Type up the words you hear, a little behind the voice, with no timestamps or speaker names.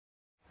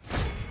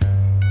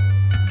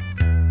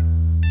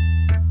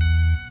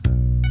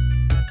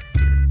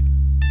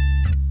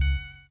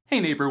Hey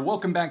neighbor,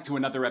 welcome back to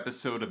another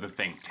episode of The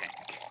Think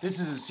Tank. This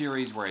is a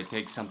series where I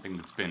take something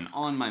that's been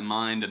on my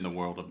mind in the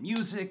world of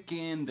music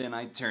and then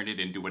I turn it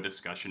into a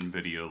discussion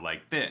video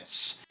like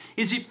this.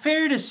 Is it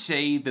fair to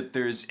say that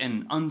there's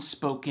an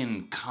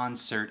unspoken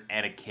concert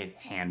etiquette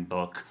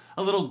handbook?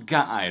 A little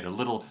guide, a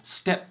little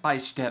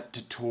step-by-step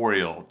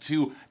tutorial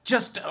to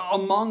just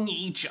among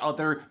each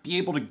other be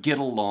able to get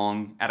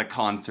along at a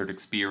concert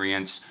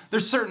experience.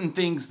 There's certain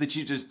things that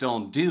you just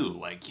don't do,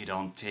 like you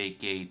don't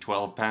take a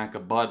 12-pack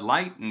of Bud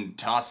Light and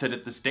toss it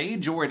at the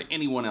stage or at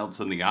anyone else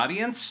in the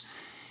audience.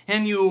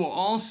 And you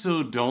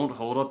also don't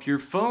hold up your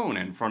phone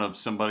in front of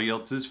somebody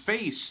else's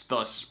face,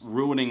 thus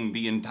ruining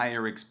the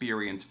entire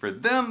experience for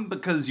them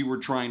because you were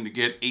trying to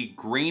get a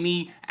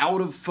grainy,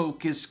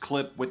 out-of-focus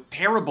clip with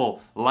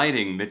terrible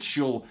lighting that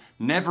you'll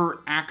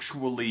never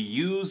actually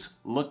use,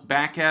 look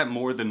back at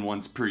more than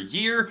once per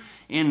year,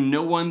 and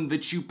no one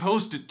that you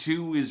post it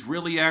to is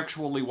really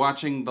actually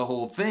watching the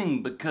whole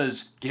thing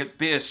because, get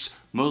this,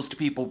 most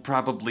people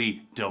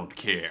probably don't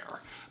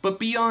care. But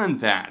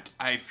beyond that,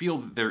 I feel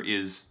that there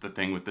is the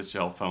thing with the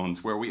cell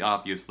phones where we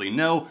obviously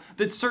know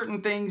that certain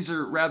things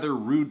are rather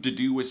rude to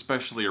do,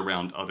 especially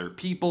around other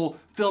people.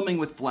 Filming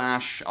with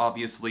flash,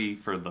 obviously,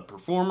 for the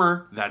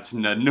performer, that's a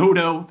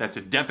no-no, that's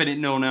a definite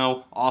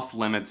no-no, off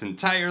limits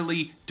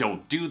entirely,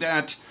 don't do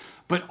that.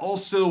 But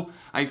also,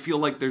 I feel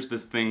like there's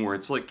this thing where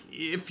it's like,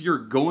 if you're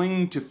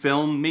going to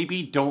film,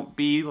 maybe don't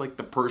be like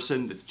the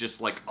person that's just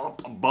like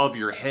up above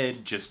your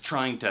head, just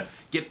trying to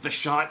get the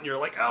shot, and you're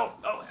like, oh,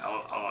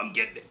 I'm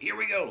getting it, here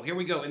we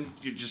go, and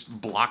you're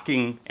just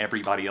blocking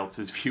everybody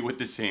else's view at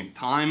the same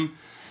time.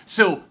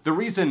 So, the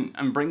reason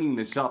I'm bringing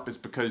this up is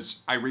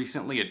because I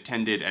recently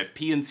attended at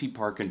PNC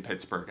Park in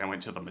Pittsburgh. I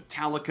went to the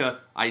Metallica,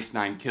 Ice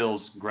Nine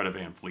Kills, Greta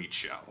Van Fleet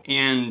show.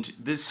 And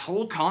this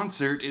whole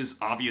concert is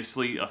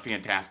obviously a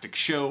fantastic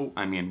show.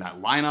 I mean,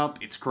 that lineup,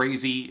 it's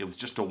crazy. It was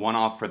just a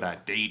one-off for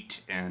that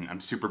date, and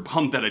I'm super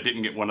bummed that I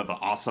didn't get one of the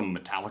awesome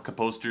Metallica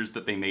posters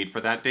that they made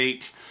for that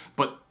date.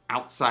 But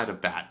outside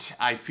of that,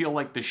 I feel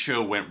like the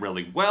show went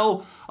really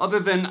well, other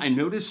than I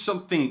noticed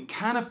something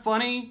kind of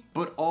funny,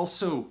 but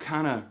also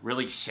kind of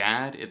really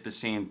sad at the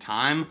same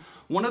time.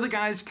 One of the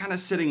guys kind of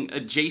sitting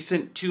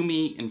adjacent to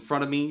me, in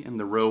front of me, in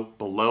the row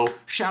below.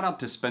 Shout out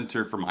to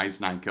Spencer from Ice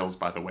Nine Kills,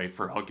 by the way,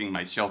 for hooking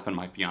myself and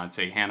my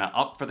fiance Hannah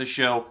up for the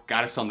show.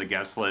 Got us on the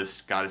guest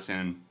list, got us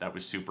in. That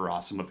was super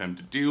awesome of him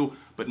to do,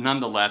 but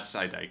nonetheless,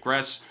 I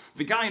digress.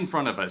 The guy in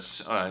front of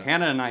us,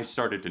 Hannah and I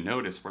started to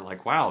notice, we're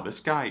like, wow, this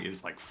guy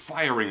is like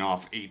firing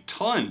off a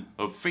ton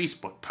of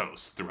Facebook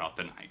posts throughout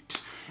the night.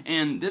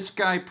 And this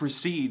guy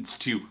proceeds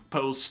to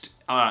post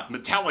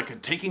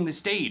Metallica taking the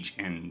stage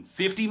in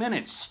 50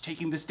 minutes,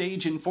 taking the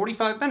stage in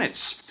 45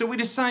 minutes. So we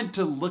decide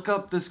to look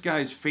up this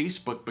guy's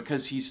Facebook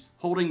because he's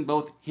holding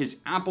both his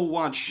Apple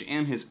Watch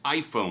and his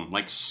iPhone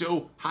like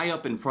so high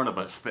up in front of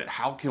us that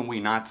how can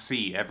we not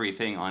see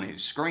everything on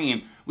his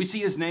screen? We see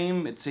his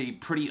name, it's a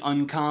pretty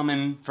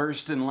uncommon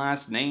first and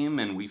last name,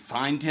 and we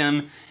find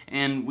him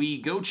and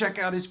we go check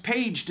out his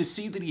page to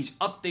see that he's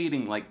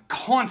updating like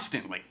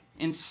constantly,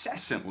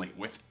 incessantly,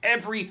 with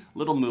every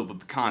little move of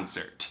the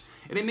concert.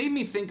 And it made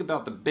me think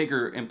about the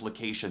bigger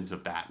implications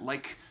of that.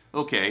 Like,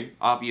 okay,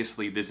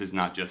 obviously this is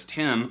not just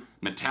him.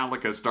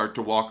 Metallica start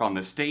to walk on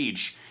the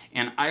stage,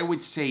 and I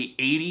would say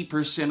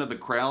 80% of the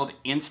crowd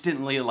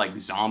instantly, like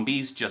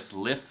zombies, just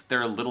lift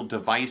their little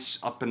device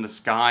up in the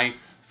sky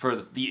for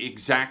the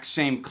exact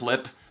same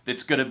clip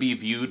that's gonna be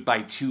viewed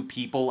by two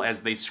people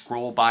as they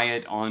scroll by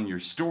it on your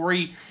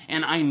story.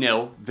 And I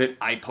know that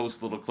I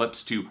post little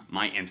clips to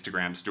my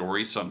Instagram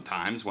story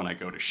sometimes when I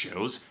go to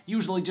shows,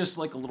 usually just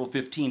like a little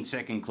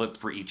 15-second clip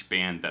for each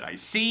band that I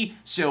see.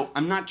 So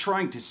I'm not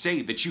trying to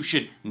say that you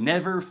should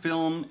never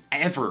film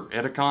ever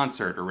at a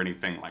concert or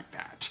anything like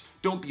that.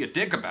 Don't be a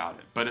dick about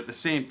it, but at the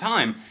same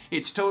time,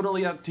 it's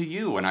totally up to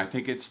you, and I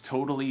think it's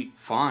totally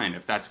fine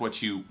if that's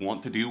what you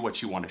want to do,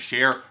 what you want to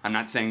share. I'm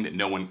not saying that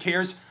no one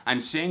cares.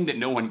 I'm saying that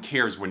no one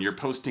cares when you're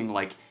posting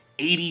like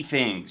 80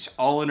 things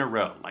all in a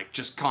row, like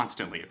just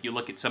constantly. If you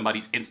look at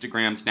somebody's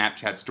Instagram,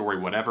 Snapchat story,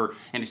 whatever,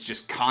 and it's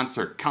just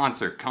concert,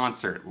 concert,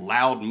 concert,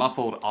 loud,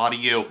 muffled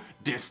audio,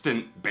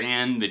 distant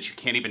band that you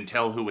can't even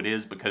tell who it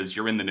is because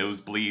you're in the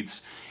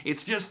nosebleeds.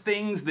 It's just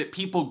things that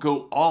people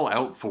go all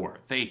out for.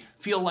 They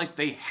feel like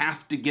they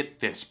have to get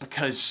this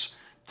because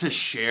to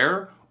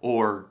share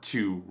or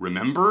to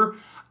remember,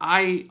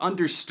 I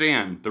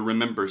understand the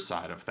remember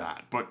side of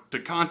that, but to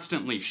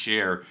constantly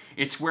share,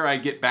 it's where I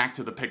get back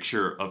to the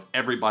picture of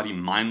everybody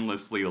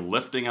mindlessly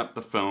lifting up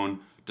the phone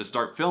to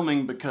start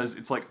filming because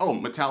it's like, oh,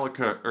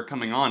 Metallica are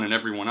coming on and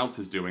everyone else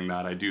is doing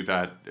that. I do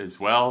that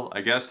as well.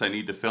 I guess I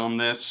need to film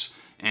this.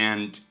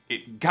 And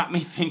it got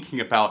me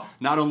thinking about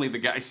not only the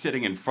guy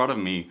sitting in front of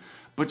me,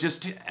 but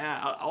just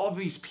all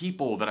these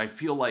people that I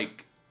feel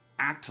like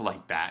act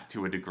like that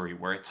to a degree,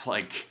 where it's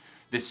like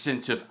this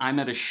sense of I'm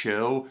at a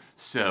show,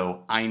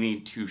 so I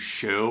need to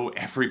show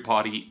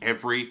everybody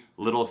every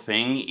little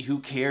thing. Who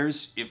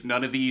cares if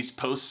none of these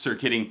posts are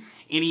getting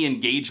any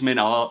engagement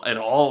at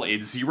all.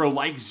 It's 0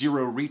 likes,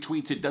 0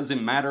 retweets, it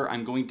doesn't matter.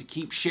 I'm going to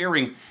keep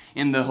sharing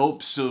in the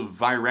hopes of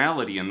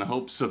virality, in the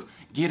hopes of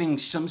getting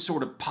some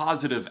sort of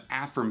positive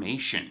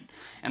affirmation.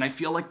 And I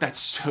feel like that's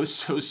so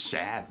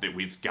sad that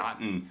we've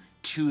gotten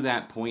to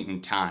that point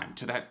in time,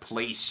 to that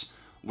place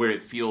where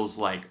it feels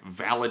like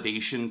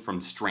validation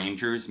from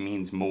strangers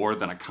means more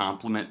than a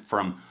compliment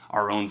from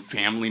our own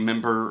family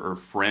member or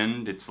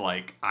friend. It's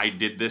like, I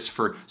did this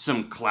for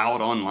some clout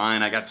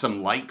online, I got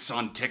some likes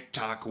on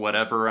TikTok,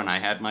 whatever, and I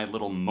had my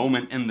little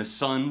moment in the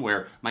sun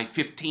where my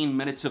 15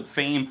 minutes of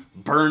fame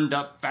burned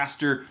up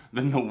faster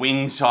than the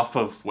wings off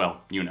of,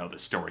 well, you know the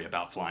story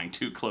about flying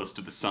too close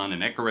to the sun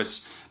and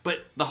Icarus.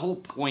 But the whole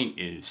point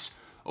is,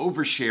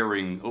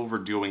 oversharing,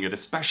 overdoing it,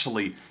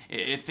 especially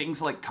at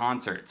things like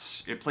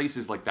concerts, at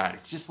places like that.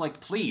 It's just like,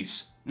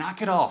 please,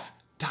 knock it off.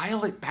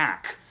 Dial it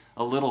back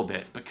a little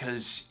bit,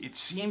 because it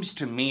seems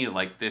to me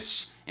like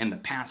this, in the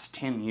past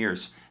 10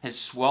 years, has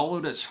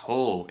swallowed us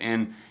whole,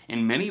 and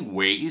in many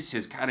ways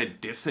has kind of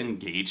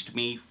disengaged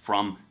me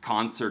from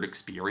concert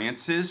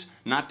experiences.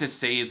 Not to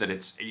say that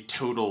it's a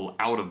total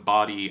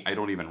out-of-body, I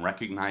don't even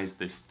recognize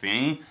this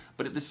thing,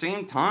 but at the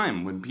same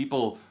time, when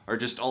people are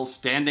just all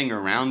standing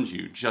around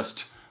you,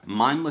 just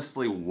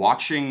mindlessly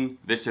watching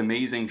this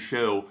amazing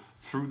show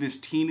through this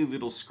teeny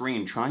little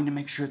screen, trying to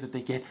make sure that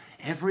they get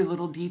every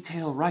little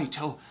detail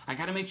right. Oh, I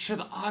gotta make sure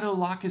the auto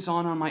lock is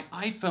on my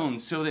iPhone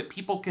so that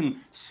people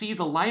can see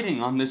the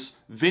lighting on this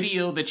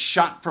video that's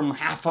shot from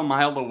half a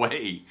mile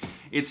away.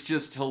 It's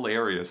just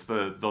hilarious,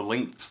 the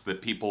lengths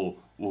that people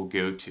will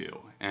go to.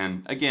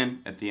 And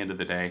again, at the end of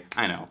the day,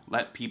 I know,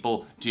 let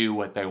people do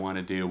what they want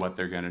to do, what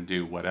they're gonna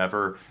do,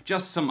 whatever.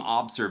 Just some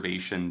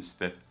observations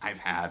that I've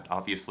had,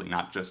 obviously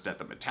not just at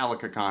the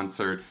Metallica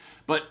concert,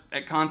 but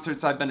at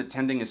concerts I've been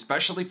attending,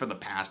 especially for the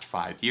past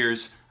 5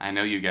 years. I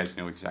know you guys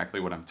know exactly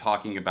what I'm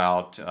talking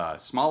about.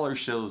 Smaller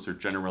shows are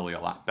generally a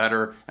lot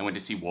better. I went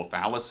to see Wolf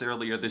Alice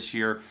earlier this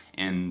year,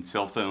 and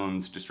cell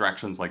phones,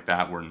 distractions like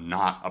that were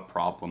not a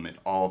problem at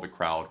all. The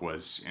crowd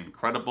was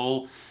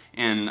incredible.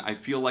 And I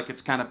feel like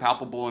it's kind of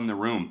palpable in the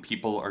room.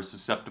 People are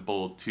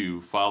susceptible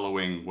to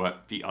following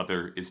what the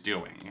other is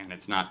doing. And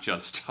it's not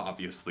just,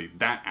 obviously,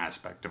 that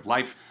aspect of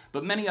life,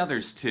 but many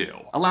others too.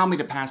 Allow me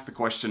to pass the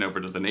question over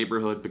to the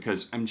neighborhood,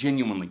 because I'm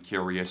genuinely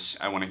curious.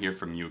 I want to hear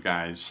from you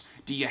guys.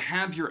 Do you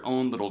have your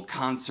own little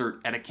concert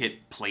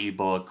etiquette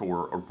playbook,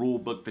 or a rule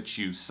book that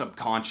you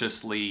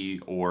subconsciously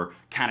or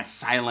kind of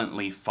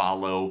silently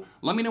follow?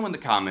 Let me know in the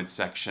comments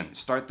section.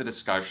 Start the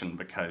discussion,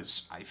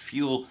 because I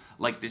feel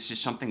like this is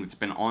something that's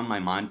been on my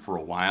mind for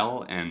a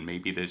while, and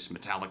maybe this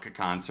Metallica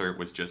concert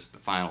was just the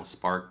final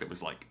spark that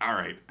was like, all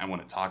right, I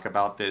want to talk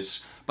about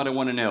this, but I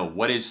want to know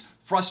what is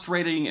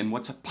frustrating and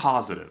what's a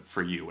positive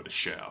for you at a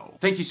show.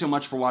 Thank you so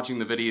much for watching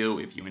the video.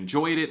 If you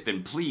enjoyed it,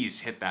 then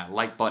please hit that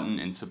like button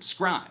and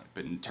subscribe,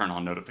 and turn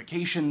on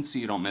notifications so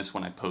you don't miss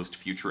when I post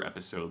future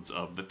episodes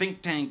of The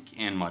Think Tank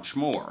and much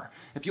more.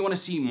 If you want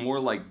to see more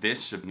like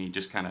this of me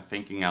just kind of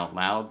thinking out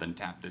loud, then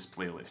tap this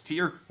playlist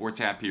here, or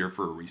tap here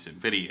for a recent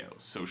video.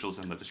 Socials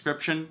in the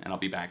description, and I'll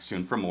be back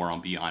soon for more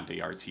on Beyond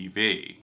ARTV.